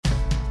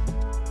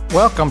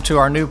Welcome to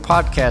our new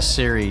podcast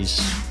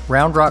series,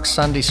 Round Rock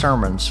Sunday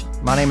Sermons.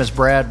 My name is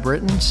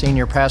Brittain,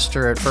 Senior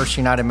Pastor at First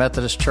United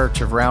Methodist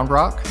Church of Round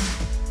Rock.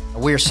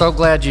 We are so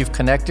glad you've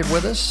connected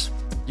with us.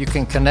 You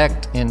can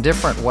connect in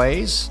different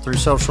ways through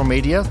social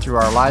media, through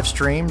our live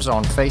streams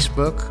on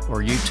Facebook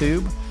or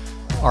YouTube,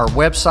 our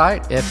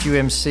website,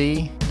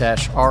 fumc-rr.org.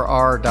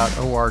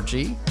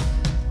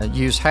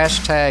 Use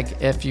hashtag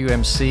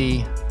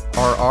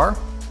FUMCRR.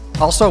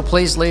 Also,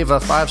 please leave a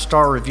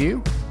 5-star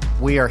review.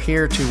 We are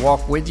here to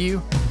walk with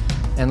you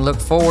and look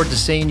forward to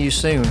seeing you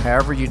soon,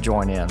 however you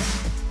join in.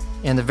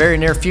 In the very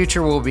near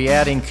future, we'll be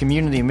adding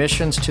community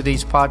missions to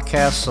these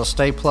podcasts, so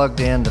stay plugged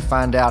in to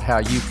find out how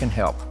you can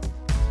help.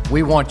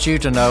 We want you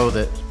to know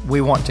that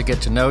we want to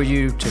get to know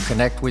you, to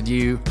connect with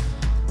you,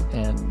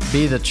 and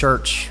be the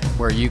church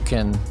where you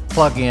can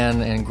plug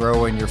in and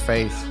grow in your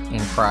faith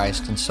in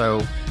Christ. And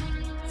so,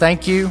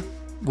 thank you.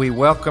 We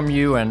welcome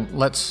you, and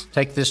let's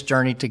take this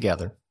journey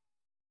together.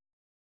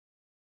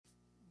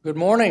 Good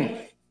morning.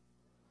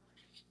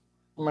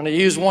 I'm going to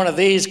use one of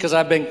these because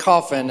I've been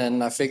coughing,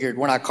 and I figured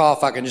when I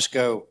cough, I can just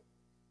go.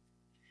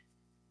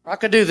 I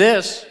could do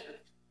this.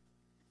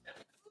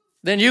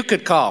 Then you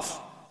could cough.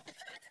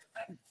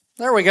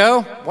 There we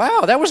go.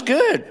 Wow, that was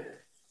good.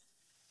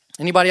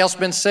 Anybody else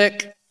been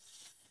sick?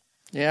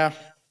 Yeah.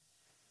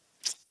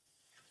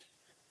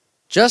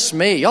 Just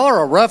me. Y'all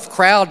are a rough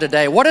crowd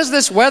today. What has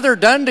this weather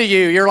done to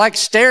you? You're like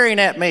staring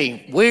at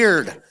me.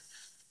 Weird.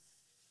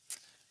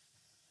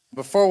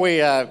 Before we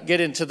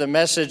get into the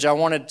message, I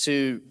wanted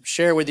to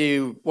share with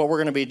you what we're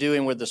going to be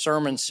doing with the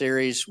sermon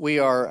series. We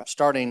are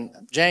starting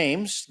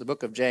James, the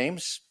book of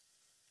James.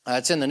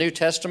 It's in the New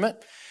Testament,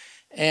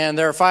 and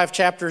there are 5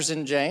 chapters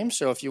in James,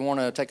 so if you want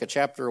to take a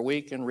chapter a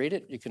week and read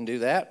it, you can do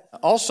that.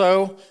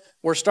 Also,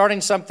 we're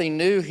starting something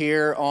new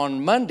here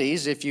on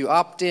Mondays. If you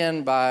opt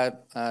in by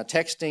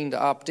texting to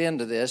opt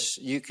into this,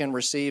 you can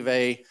receive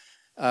a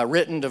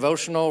written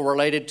devotional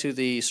related to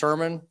the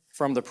sermon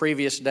from the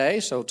previous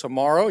day. So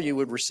tomorrow you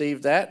would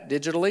receive that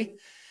digitally.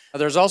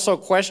 There's also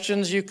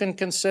questions you can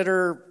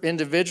consider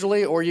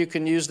individually, or you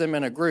can use them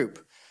in a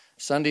group,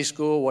 Sunday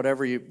school,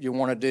 whatever you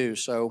want to do.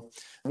 So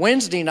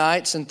Wednesday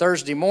nights and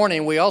Thursday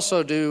morning, we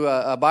also do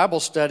a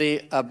Bible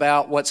study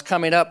about what's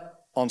coming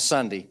up on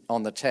Sunday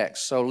on the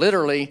text. So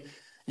literally,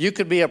 you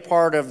could be a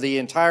part of the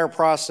entire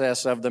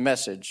process of the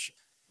message,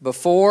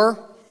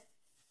 before,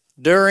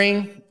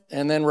 during,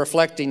 and then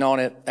reflecting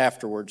on it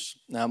afterwards.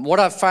 What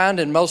I find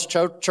in most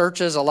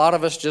churches, a lot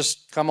of us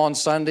just come on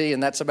Sunday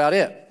and that's about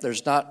it.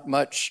 There's not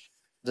much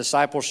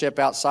discipleship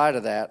outside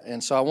of that.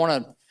 And so I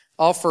want to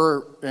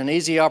offer an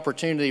easy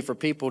opportunity for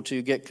people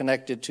to get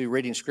connected to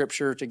reading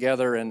Scripture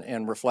together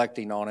and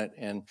reflecting on it.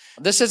 And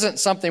this isn't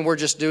something we're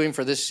just doing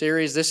for this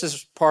series. This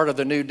is part of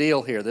the new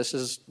deal here. This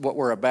is what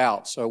we're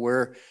about. So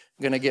we're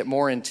going to get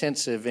more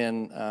intensive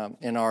in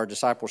our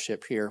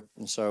discipleship here.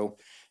 And so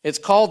it's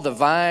called The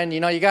Vine. You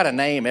know, you got to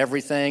name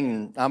everything.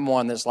 And I'm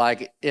one that's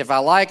like, if I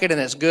like it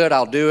and it's good,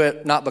 I'll do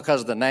it. Not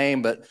because of the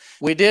name, but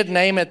we did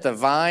name it The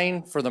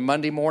Vine for the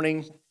Monday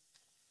morning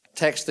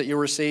text that you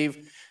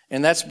receive.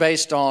 And that's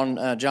based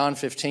on John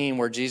 15,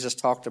 where Jesus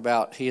talked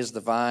about He is the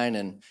vine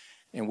and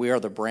we are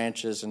the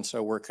branches. And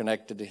so we're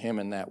connected to Him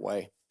in that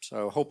way.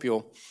 So I hope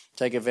you'll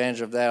take advantage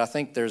of that. I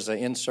think there's an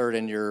insert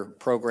in your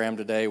program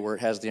today where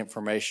it has the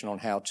information on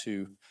how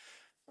to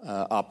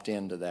opt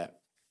into that.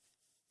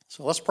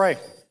 So let's pray.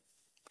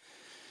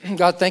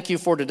 God, thank you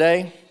for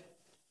today.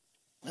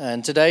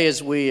 And today,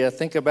 as we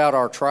think about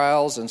our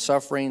trials and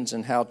sufferings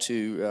and how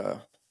to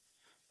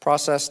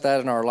process that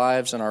in our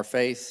lives and our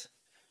faith,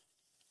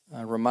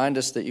 remind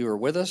us that you are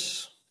with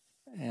us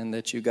and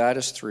that you guide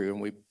us through.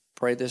 And we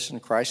pray this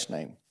in Christ's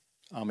name.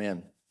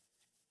 Amen.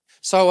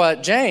 So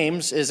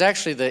James is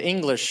actually the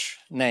English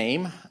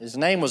name. His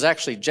name was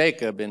actually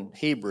Jacob in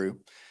Hebrew.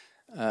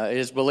 It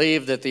is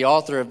believed that the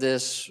author of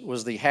this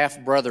was the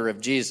half-brother of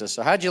Jesus.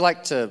 So how'd you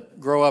like to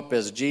grow up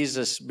as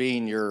Jesus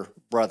being your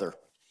brother?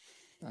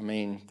 I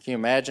mean, can you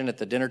imagine at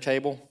the dinner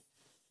table?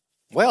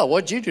 Well,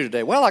 what'd you do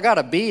today? Well, I got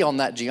a B on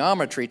that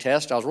geometry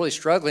test. I was really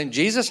struggling.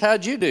 Jesus,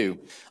 how'd you do?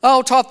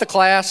 Oh, taught the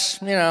class,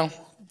 you know.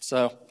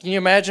 So can you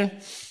imagine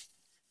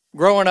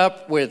growing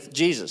up with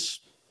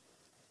Jesus?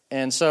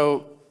 And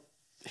so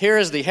here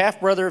is the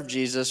half-brother of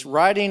Jesus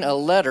writing a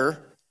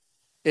letter.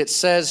 It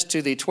says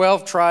to the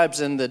 12 tribes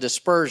in the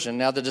dispersion.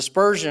 Now, the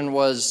dispersion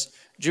was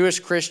Jewish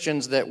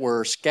Christians that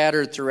were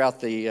scattered throughout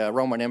the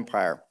Roman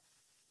Empire.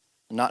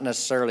 Not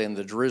necessarily in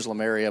the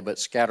Jerusalem area, but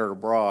scattered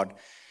abroad.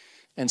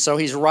 And so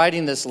he's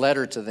writing this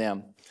letter to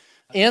them.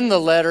 In the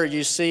letter,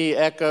 you see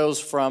echoes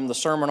from the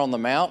Sermon on the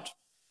Mount.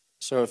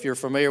 So if you're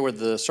familiar with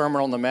the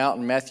Sermon on the Mount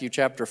in Matthew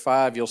chapter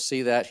 5, you'll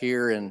see that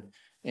here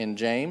in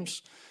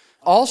James.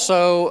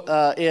 Also,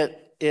 it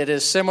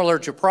is similar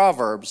to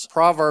Proverbs.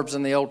 Proverbs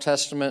in the Old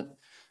Testament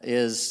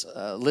is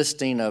a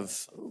listing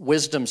of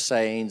wisdom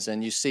sayings,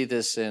 and you see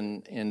this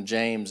in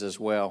James as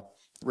well.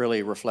 It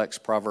really reflects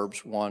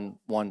Proverbs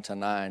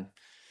 1:1-9.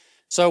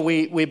 So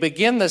we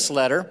begin this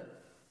letter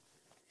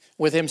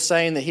with him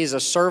saying that he's a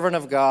servant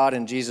of God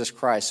in Jesus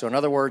Christ. So in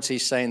other words,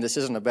 he's saying this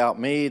isn't about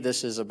me,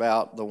 this is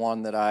about the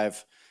one that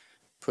I've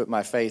put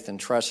my faith and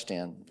trust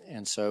in.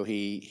 And so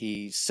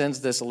he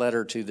sends this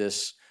letter to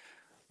this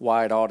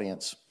wide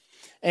audience.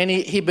 And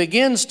he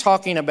begins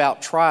talking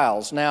about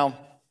trials. Now,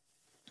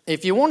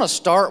 if you want to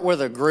start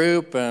with a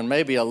group and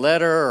maybe a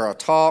letter or a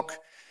talk,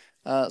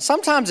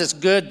 sometimes it's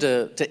good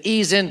to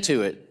ease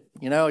into it.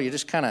 You know, you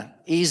just kind of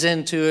ease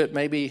into it,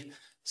 maybe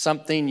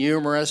something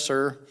humorous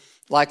or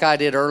like I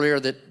did earlier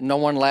that no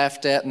one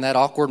laughed at in that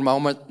awkward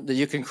moment that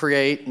you can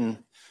create. And,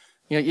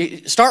 you know,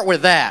 you start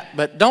with that,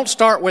 but don't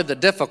start with the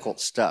difficult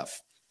stuff.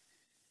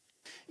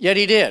 Yet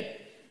he did.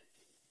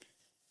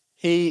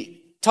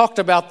 He talked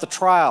about the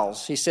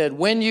trials. He said,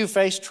 when you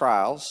face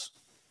trials,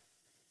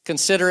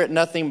 consider it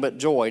nothing but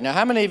joy. Now,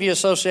 how many of you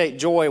associate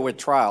joy with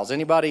trials?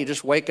 Anybody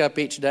just wake up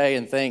each day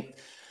and think,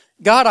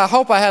 God, I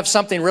hope I have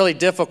something really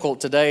difficult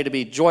today to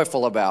be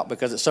joyful about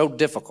because it's so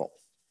difficult?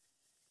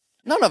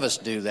 None of us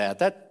do that.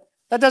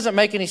 That doesn't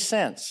make any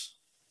sense.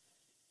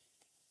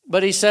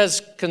 But he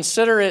says,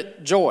 consider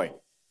it joy.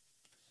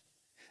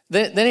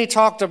 Then he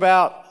talked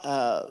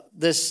about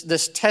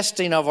this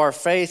testing of our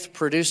faith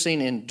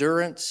producing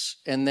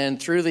endurance, and then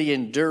through the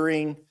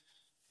enduring,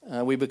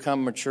 we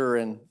become mature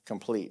and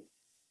complete.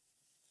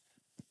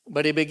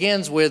 But he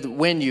begins with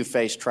when you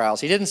face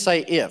trials. He didn't say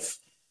if.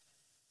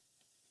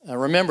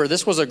 Remember,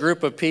 this was a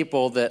group of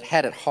people that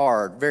had it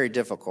hard, very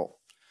difficult,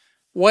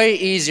 way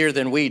easier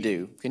than we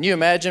do. Can you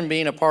imagine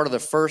being a part of the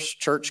first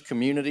church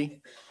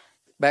community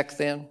back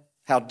then?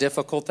 How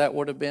difficult that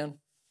would have been?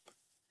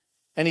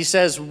 And he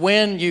says,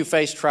 when you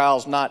face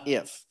trials, not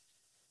if.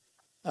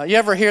 You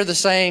ever hear the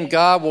saying,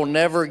 God will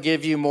never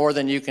give you more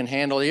than you can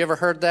handle? You ever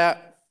heard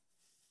that?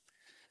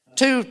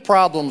 Two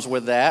problems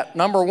with that.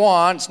 Number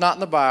one, it's not in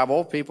the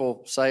Bible.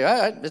 People say,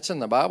 it's in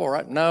the Bible,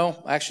 right?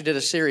 No, I actually did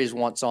a series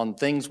once on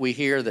things we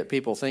hear that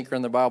people think are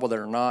in the Bible that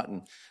are not,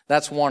 and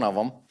that's one of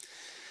them.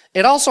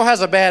 It also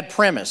has a bad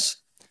premise.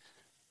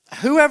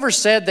 Whoever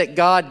said that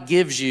God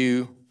gives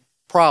you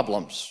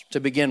problems to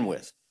begin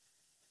with?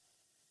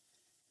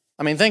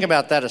 I mean, think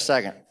about that a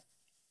second.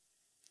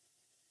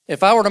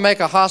 If I were to make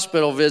a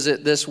hospital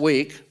visit this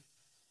week,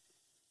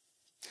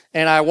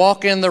 and I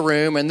walk in the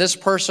room, and this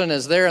person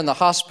is there in the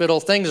hospital,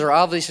 things are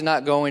obviously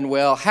not going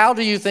well, how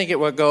do you think it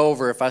would go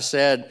over if I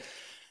said,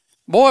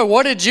 boy,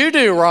 what did you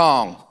do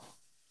wrong?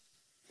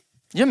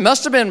 You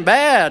must have been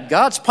bad.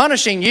 God's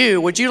punishing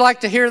you. Would you like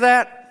to hear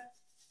that?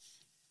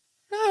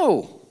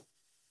 No.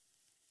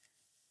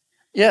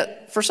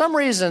 Yet, for some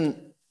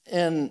reason,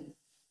 in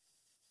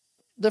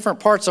different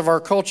parts of our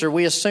culture,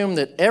 we assume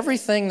that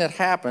everything that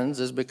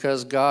happens is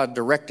because God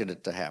directed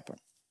it to happen.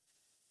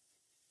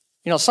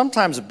 You know,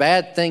 sometimes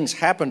bad things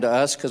happen to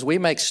us because we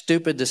make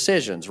stupid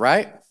decisions,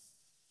 right?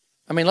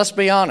 I mean, let's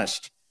be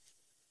honest.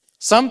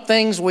 Some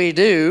things we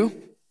do,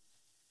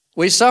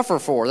 we suffer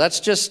for. That's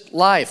just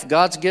life.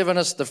 God's given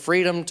us the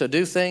freedom to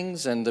do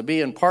things and to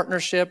be in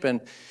partnership.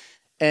 And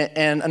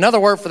another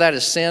word for that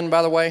is sin,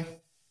 by the way.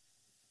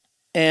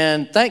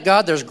 And thank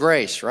God there's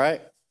grace,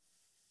 right?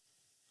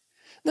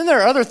 Then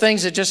there are other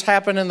things that just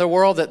happen in the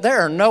world that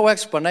there are no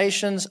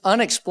explanations,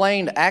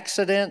 unexplained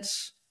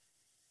accidents,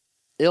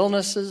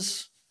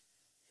 illnesses.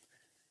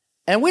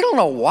 And we don't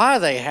know why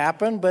they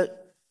happen,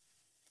 but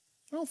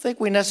I don't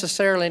think we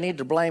necessarily need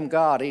to blame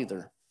God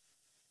either.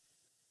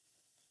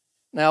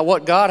 Now,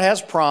 what God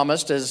has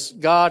promised is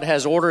God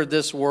has ordered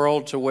this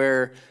world to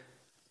where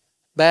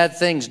bad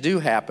things do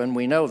happen.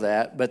 We know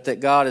that, but that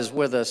God is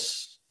with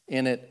us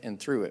in it and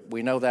through it.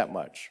 We know that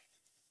much.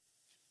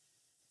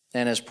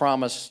 And has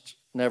promised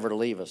never to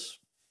leave us.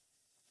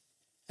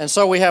 And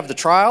so we have the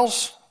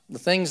trials, the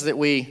things that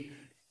we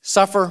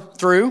suffer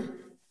through.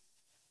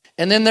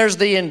 And then there's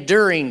the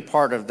enduring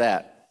part of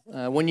that.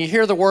 When you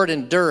hear the word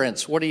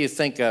endurance, what do you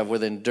think of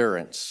with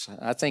endurance?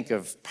 I think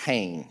of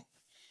pain.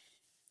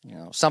 You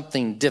know,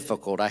 something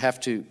difficult. I have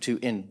to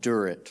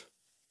endure it.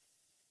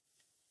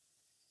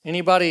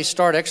 Anybody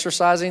start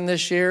exercising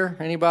this year?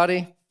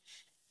 Anybody?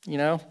 You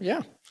know,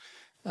 yeah.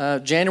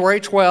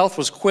 January 12th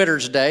was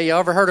Quitter's Day. You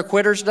ever heard of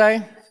Quitter's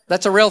Day?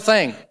 That's a real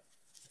thing.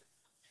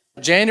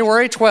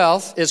 January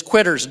 12th is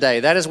Quitter's Day.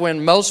 That is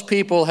when most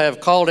people have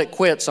called it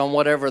quits on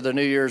whatever the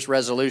New Year's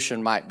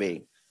resolution might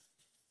be.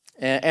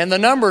 And the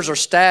numbers are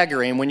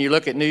staggering when you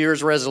look at New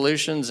Year's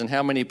resolutions and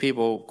how many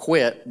people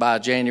quit by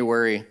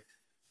January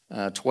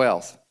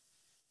 12th.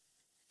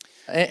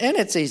 And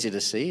it's easy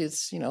to see.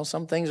 It's, you know,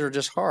 some things are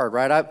just hard,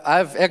 right?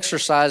 I've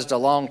exercised a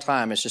long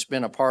time. It's just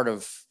been a part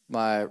of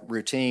my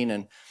routine.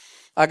 And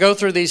I go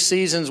through these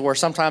seasons where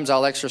sometimes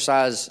I'll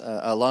exercise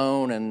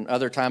alone and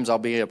other times I'll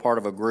be a part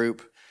of a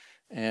group.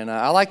 And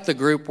I like the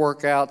group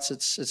workouts.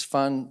 It's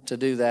fun to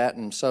do that.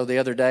 And so the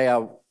other day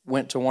I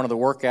went to one of the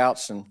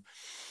workouts and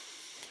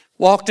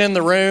walked in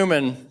the room,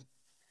 and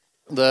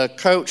the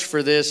coach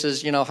for this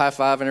is, you know,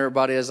 high-fiving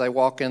everybody as they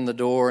walk in the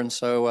door. And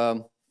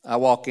so I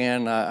walk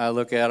in, I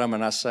look at them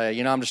and I say,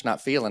 you know, I'm just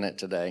not feeling it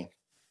today.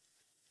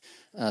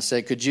 I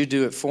said, could you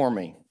do it for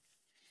me?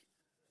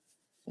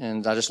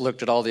 And I just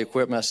looked at all the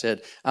equipment. I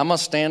said, I'm going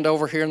to stand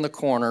over here in the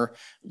corner.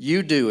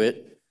 You do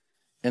it.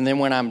 And then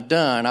when I'm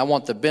done, I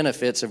want the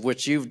benefits of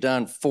which you've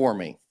done for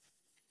me.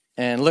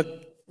 And look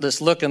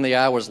this look in the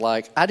eye was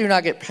like, I do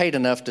not get paid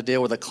enough to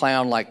deal with a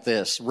clown like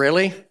this.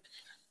 Really?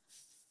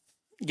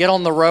 Get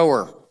on the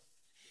rower.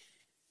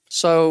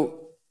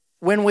 So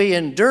when we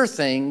endure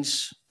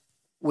things,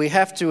 we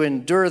have to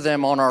endure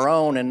them on our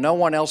own, and no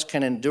one else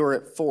can endure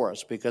it for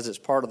us because it's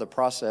part of the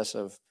process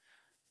of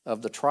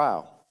the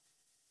trial.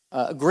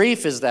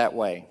 Grief is that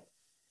way.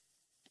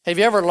 Have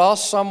you ever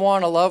lost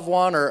someone, a loved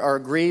one, or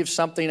grieved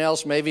something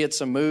else? Maybe it's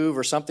a move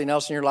or something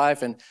else in your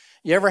life, and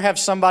you ever have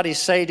somebody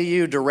say to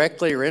you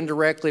directly or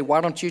indirectly,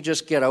 why don't you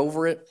just get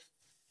over it?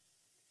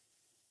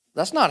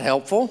 That's not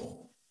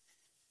helpful.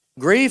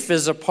 Grief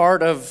is a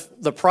part of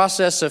the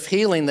process of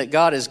healing that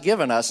God has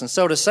given us. And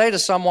so to say to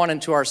someone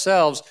and to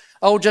ourselves,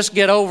 oh, just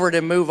get over it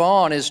and move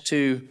on, is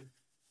to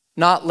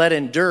not let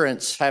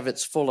endurance have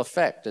its full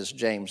effect, as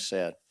James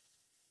said.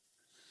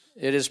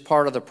 It is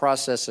part of the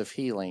process of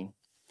healing.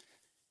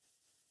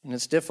 And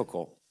it's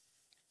difficult.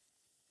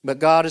 But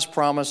God has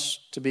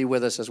promised to be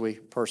with us as we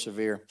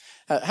persevere.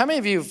 How many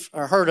of you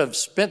have heard of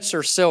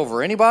Spencer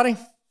Silver? Anybody?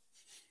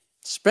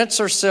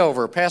 Spencer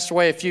Silver passed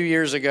away a few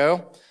years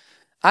ago.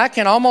 I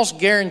can almost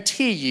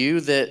guarantee you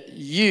that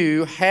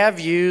you have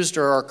used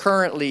or are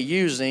currently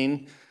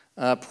using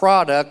a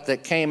product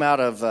that came out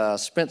of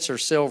Spencer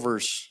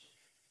Silver's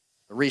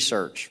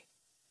research.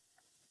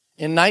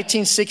 In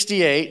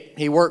 1968,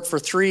 he worked for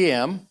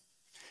 3M,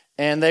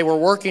 and they were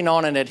working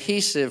on an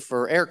adhesive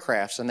for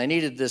aircrafts, and they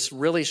needed this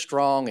really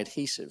strong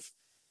adhesive.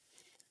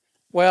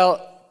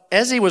 Well,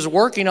 as he was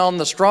working on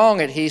the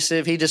strong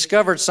adhesive, he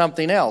discovered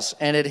something else,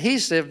 an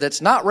adhesive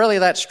that's not really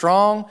that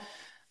strong,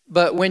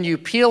 but when you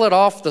peel it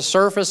off the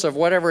surface of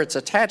whatever it's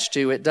attached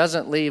to, it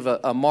doesn't leave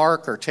a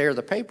mark or tear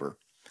the paper.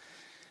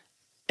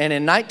 And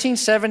in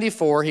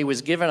 1974, he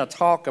was given a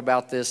talk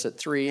about this at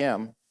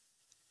 3M.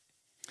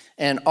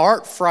 And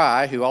Art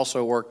Fry, who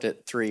also worked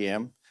at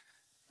 3M,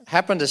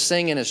 happened to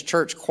sing in his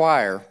church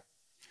choir,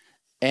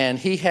 and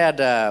he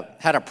had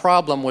a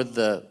problem with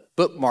the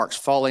bookmarks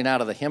falling out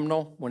of the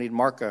hymnal when he'd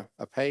mark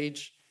a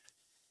page.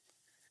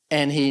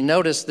 And he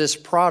noticed this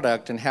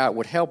product and how it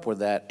would help with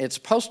that. It's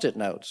Post-it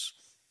notes.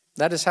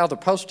 That is how the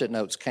Post-it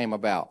notes came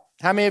about.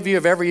 How many of you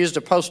have ever used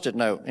a Post-it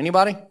note?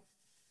 Anybody?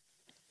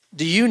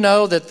 Do you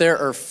know that there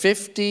are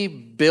 50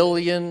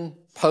 billion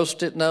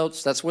Post-it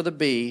notes? That's with a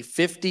B.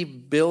 50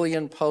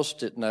 billion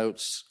Post-it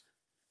notes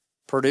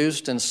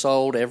produced and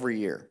sold every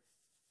year.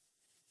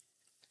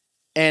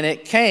 And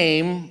it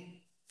came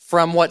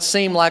from what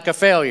seemed like a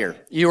failure.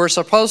 You were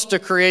supposed to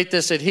create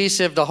this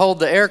adhesive to hold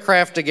the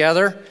aircraft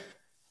together.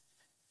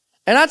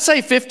 And I'd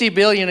say 50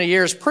 billion a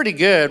year is pretty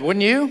good,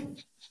 wouldn't you?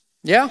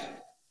 Yeah?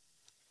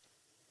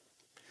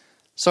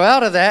 So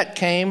out of that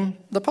came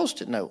the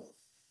Post-it note.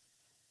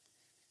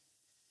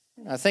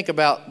 I think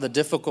about the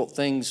difficult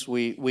things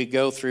we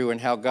go through and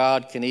how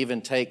God can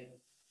even take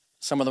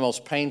some of the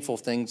most painful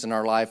things in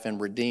our life and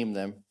redeem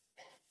them.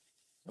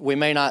 We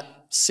may not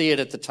see it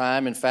at the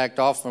time. In fact,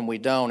 often we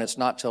don't. It's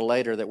not till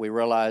later that we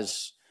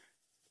realize,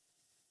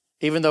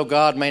 even though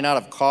God may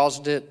not have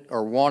caused it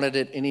or wanted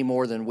it any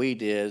more than we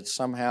did,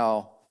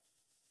 somehow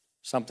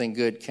something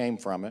good came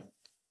from it.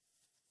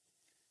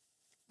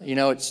 You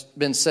know, it's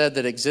been said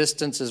that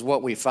existence is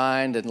what we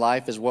find and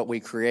life is what we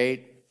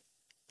create,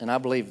 and I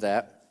believe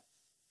that.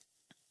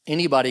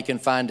 Anybody can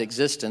find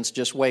existence,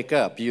 just wake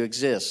up, you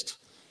exist.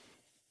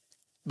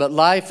 But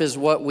life is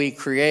what we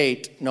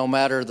create no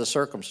matter the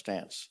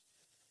circumstance.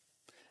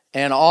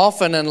 And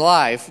often in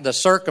life, the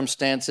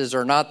circumstances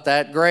are not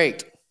that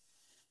great.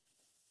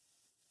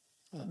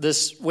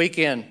 This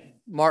weekend,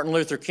 Martin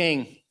Luther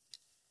King,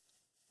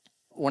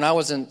 when I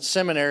was in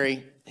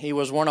seminary, he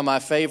was one of my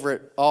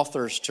favorite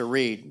authors to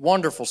read.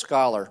 Wonderful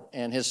scholar,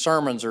 and his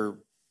sermons are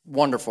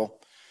wonderful.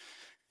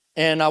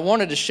 And I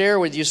wanted to share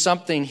with you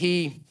something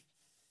he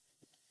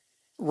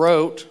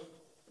wrote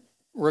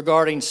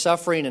regarding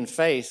suffering and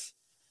faith.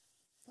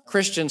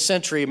 Christian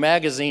Century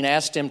magazine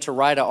asked him to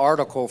write an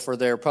article for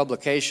their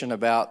publication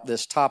about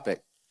this topic.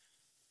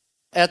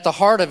 At the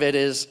heart of it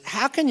is,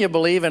 how can you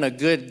believe in a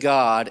good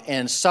God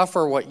and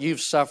suffer what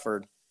you've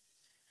suffered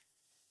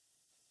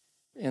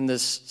in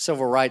this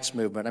civil rights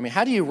movement? I mean,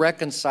 how do you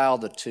reconcile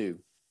the two?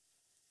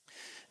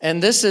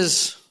 And this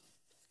is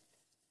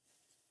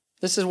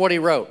what he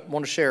wrote. I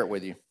want to share it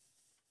with you.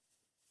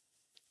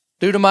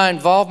 Due to my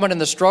involvement in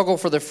the struggle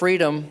for the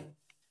freedom,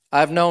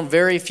 I've known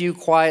very few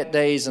quiet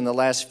days in the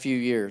last few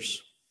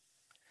years.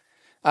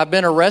 I've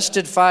been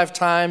arrested 5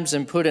 times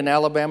and put in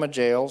Alabama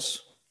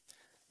jails.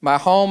 My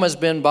home has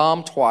been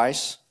bombed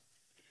twice.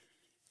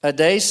 A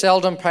day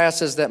seldom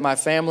passes that my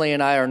family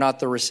and I are not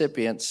the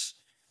recipients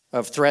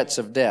of threats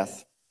of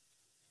death.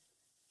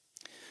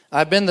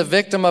 I've been the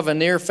victim of a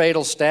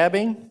near-fatal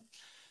stabbing,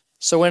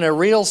 so in a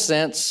real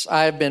sense,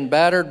 I have been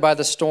battered by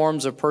the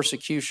storms of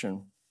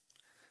persecution.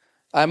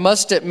 I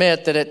must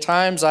admit that at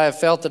times I have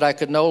felt that I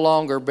could no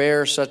longer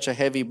bear such a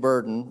heavy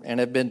burden and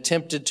have been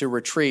tempted to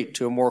retreat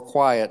to a more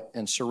quiet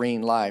and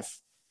serene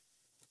life.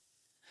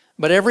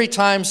 But every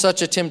time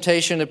such a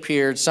temptation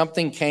appeared,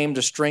 something came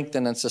to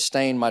strengthen and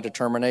sustain my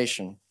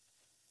determination.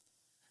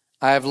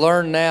 I have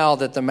learned now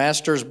that the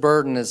Master's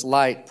burden is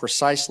light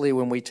precisely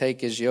when we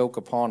take his yoke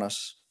upon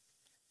us.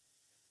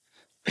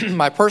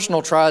 My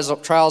personal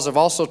trials have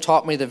also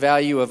taught me the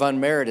value of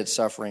unmerited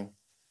suffering.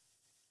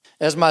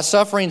 As my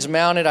sufferings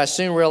mounted, I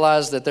soon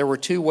realized that there were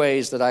two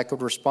ways that I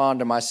could respond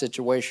to my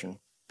situation: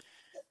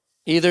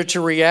 either to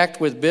react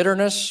with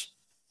bitterness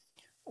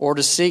or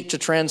to seek to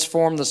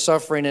transform the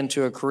suffering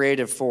into a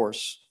creative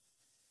force.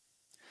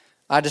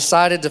 I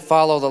decided to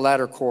follow the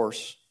latter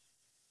course.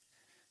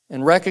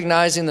 In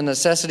recognizing the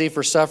necessity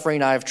for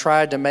suffering, I have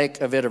tried to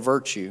make of it a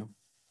virtue.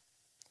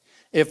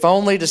 If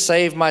only to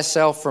save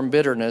myself from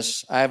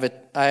bitterness, I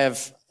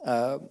have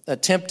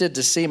attempted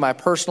to see my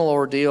personal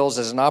ordeals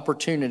as an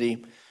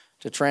opportunity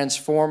to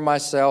transform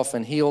myself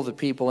and heal the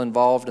people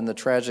involved in the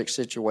tragic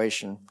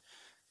situation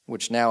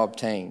which now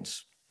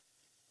obtains.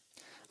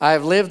 I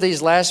have lived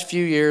these last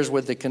few years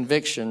with the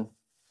conviction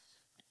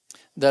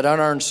that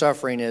unearned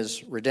suffering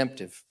is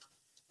redemptive.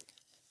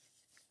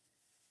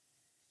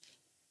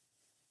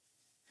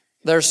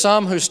 There are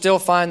some who still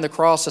find the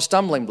cross a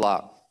stumbling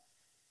block,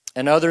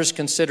 and others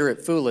consider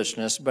it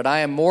foolishness, but I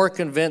am more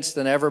convinced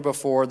than ever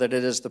before that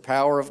it is the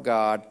power of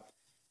God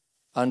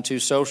unto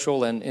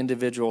social and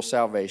individual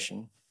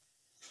salvation.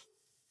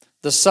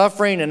 The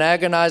suffering and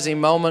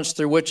agonizing moments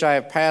through which I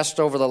have passed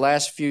over the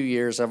last few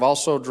years have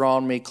also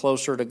drawn me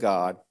closer to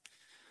God.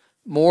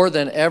 More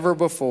than ever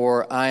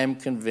before, I am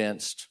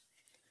convinced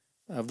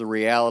of the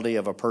reality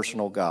of a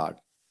personal God.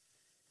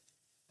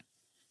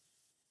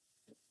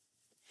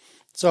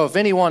 So if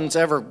anyone's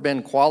ever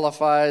been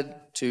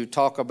qualified to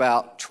talk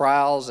about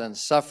trials and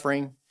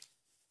suffering,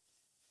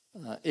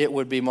 it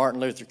would be Martin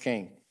Luther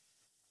King.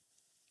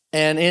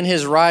 And in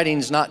his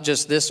writings, not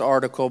just this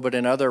article, but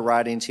in other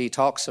writings, he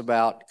talks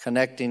about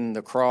connecting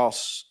the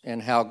cross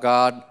and how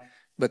God,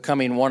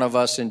 becoming one of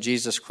us in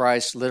Jesus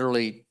Christ,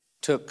 literally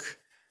took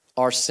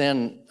our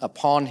sin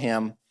upon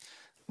him,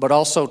 but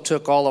also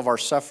took all of our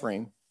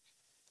suffering.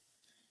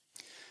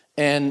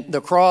 And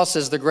the cross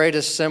is the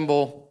greatest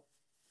symbol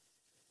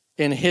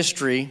in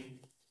history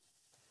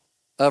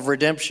of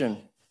redemption.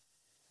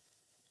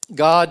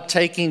 God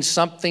taking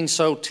something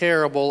so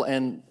terrible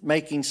and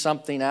making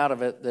something out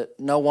of it that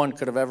no one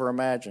could have ever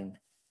imagined.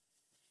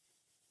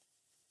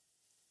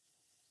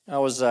 I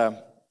was in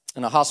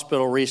a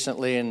hospital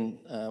recently and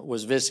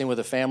was visiting with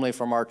a family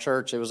from our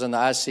church. It was in the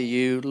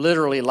ICU,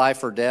 literally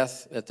life or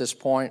death at this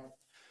point.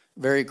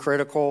 Very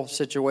critical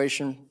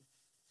situation.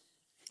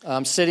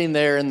 I'm sitting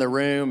there in the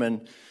room,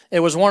 and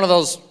it was one of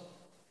those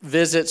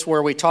visits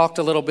where we talked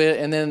a little bit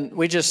and then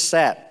we just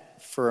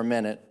sat for a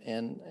minute.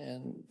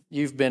 And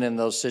you've been in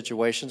those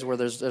situations where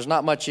there's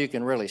not much you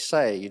can really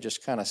say. You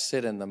just kind of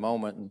sit in the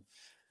moment. And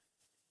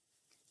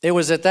it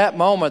was at that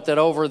moment that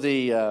over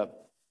the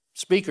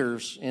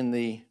speakers in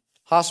the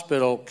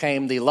hospital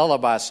came the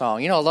lullaby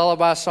song. You know, a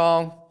lullaby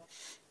song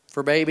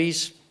for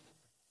babies?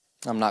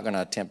 I'm not going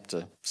to attempt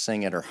to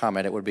sing it or hum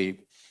it. It would be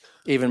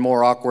even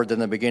more awkward than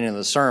the beginning of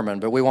the sermon,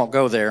 but we won't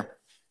go there.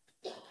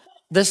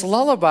 This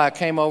lullaby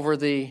came over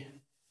the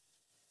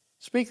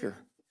speaker.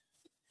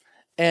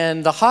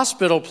 And the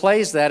hospital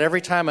plays that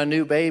every time a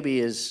new baby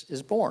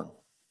is born.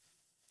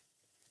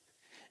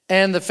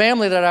 And the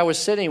family that I was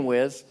sitting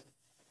with,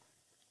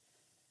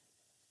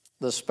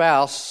 the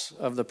spouse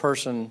of the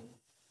person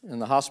in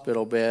the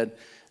hospital bed,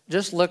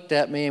 just looked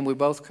at me and we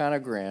both kind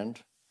of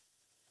grinned.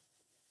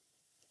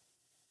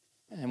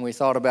 And we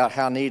thought about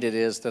how neat it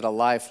is that a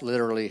life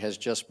literally has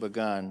just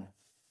begun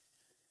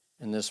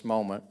in this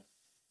moment.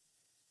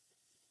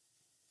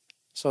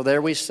 So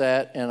there we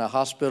sat in a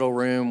hospital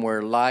room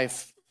where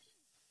life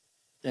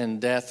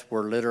and death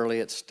were literally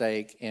at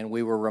stake, and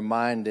we were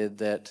reminded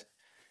that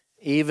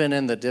even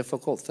in the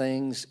difficult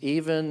things,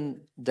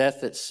 even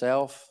death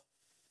itself,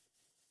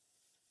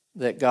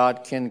 that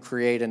God can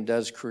create and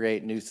does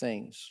create new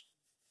things.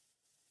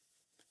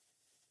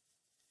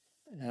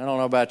 And I don't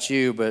know about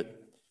you, but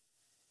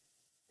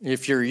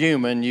if you're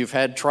human, you've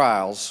had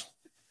trials.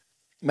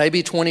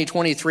 Maybe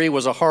 2023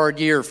 was a hard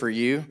year for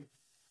you.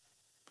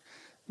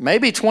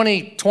 Maybe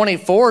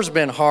 2024 has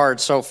been hard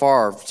so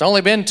far. It's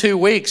only been 2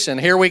 weeks, and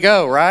here we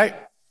go, right?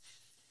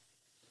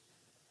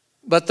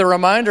 But the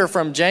reminder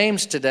from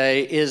James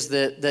today is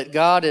that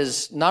God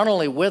is not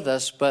only with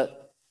us,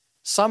 but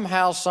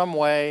somehow, some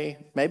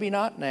way, maybe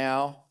not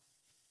now,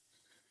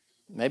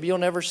 maybe you'll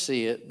never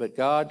see it, but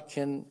God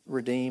can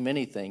redeem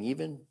anything,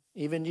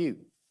 even you.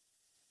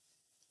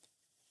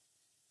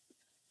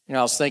 You know,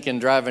 I was thinking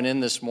driving in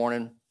this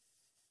morning,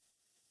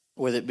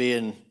 with it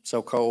being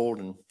so cold,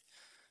 and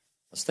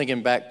I was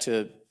thinking back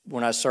to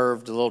when I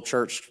served a little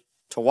church,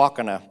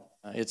 Tawakana.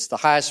 It's the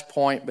highest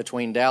point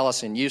between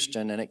Dallas and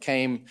Houston, and it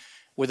came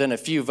within a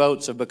few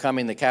votes of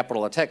becoming the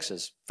capital of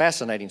Texas.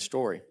 Fascinating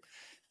story.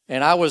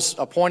 And I was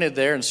appointed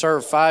there and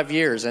served 5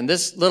 years, and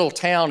this little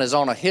town is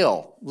on a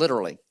hill,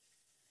 literally.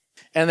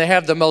 And they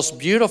have the most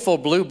beautiful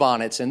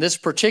bluebonnets. In this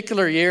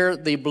particular year,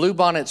 the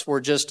bluebonnets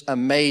were just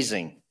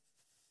amazing.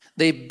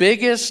 The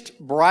biggest,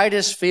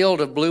 brightest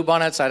field of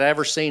bluebonnets I'd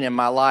ever seen in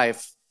my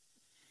life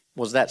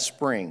was that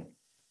spring.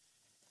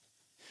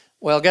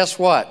 Well, guess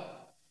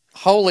what?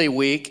 Holy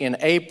Week in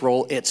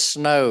April, it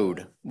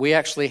snowed. We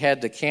actually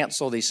had to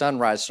cancel the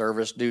sunrise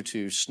service due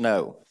to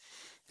snow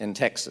in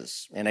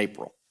Texas in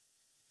April.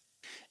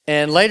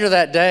 And later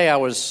that day, I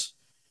was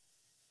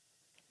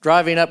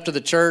driving up to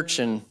the church,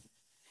 and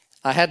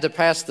I had to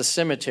pass the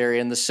cemetery.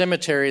 And the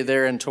cemetery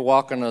there in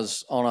Tehuacan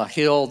is on a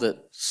hill that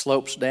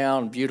slopes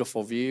down,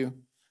 beautiful view.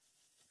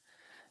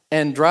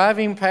 And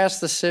driving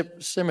past the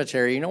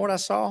cemetery, you know what I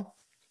saw?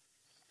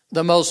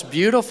 The most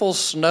beautiful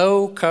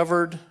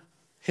snow-covered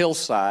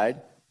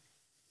hillside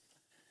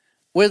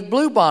with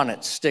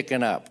bluebonnets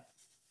sticking up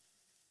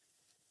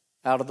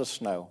out of the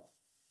snow.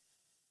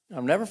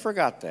 I've never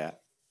forgot that.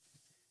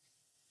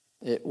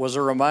 It was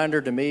a reminder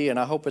to me, and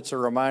I hope it's a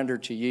reminder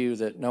to you,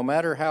 that no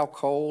matter how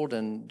cold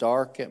and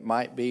dark it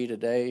might be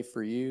today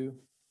for you,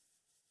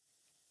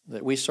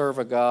 that we serve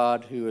a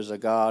God who is a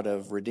God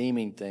of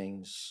redeeming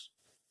things,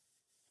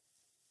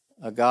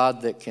 a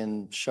God that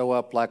can show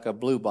up like a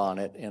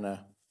bluebonnet in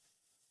a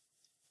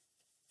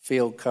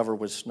field covered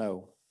with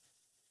snow.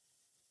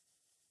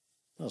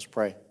 Let's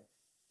pray.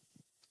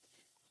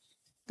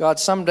 God,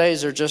 some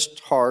days are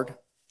just hard.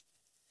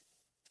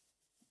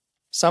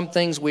 Some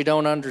things we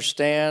don't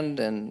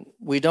understand, and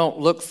we don't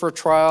look for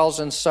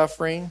trials and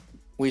suffering.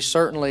 We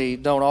certainly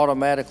don't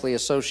automatically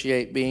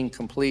associate being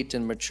complete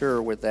and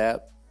mature with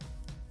that.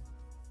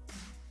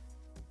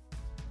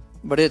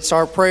 But it's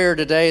our prayer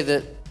today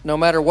that no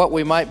matter what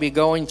we might be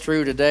going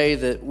through today,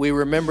 that we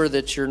remember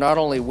that you're not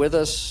only with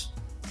us,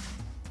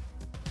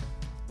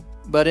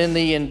 but in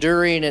the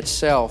enduring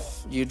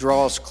itself, you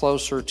draw us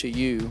closer to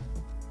you.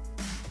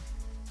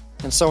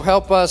 And so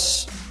help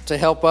us to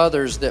help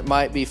others that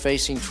might be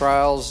facing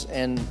trials,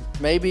 and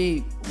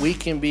maybe we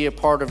can be a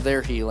part of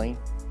their healing.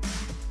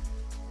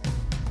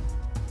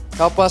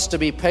 Help us to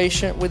be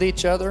patient with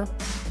each other,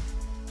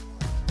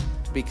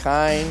 to be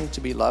kind,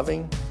 to be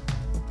loving,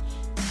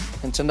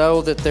 and to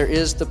know that there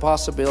is the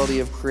possibility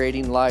of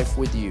creating life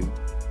with you.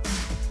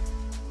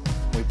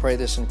 We pray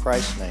this in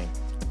Christ's name.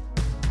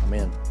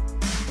 Amen.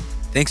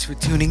 Thanks for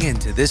tuning in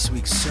to this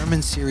week's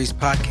Sermon Series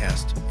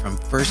podcast from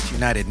First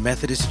United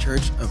Methodist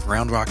Church of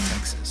Round Rock,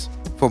 Texas.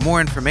 For more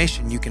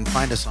information, you can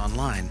find us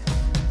online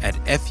at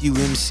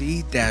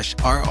fumc-rr.org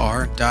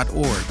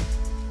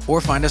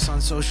or find us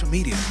on social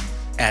media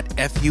at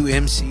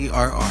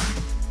FUMCRR.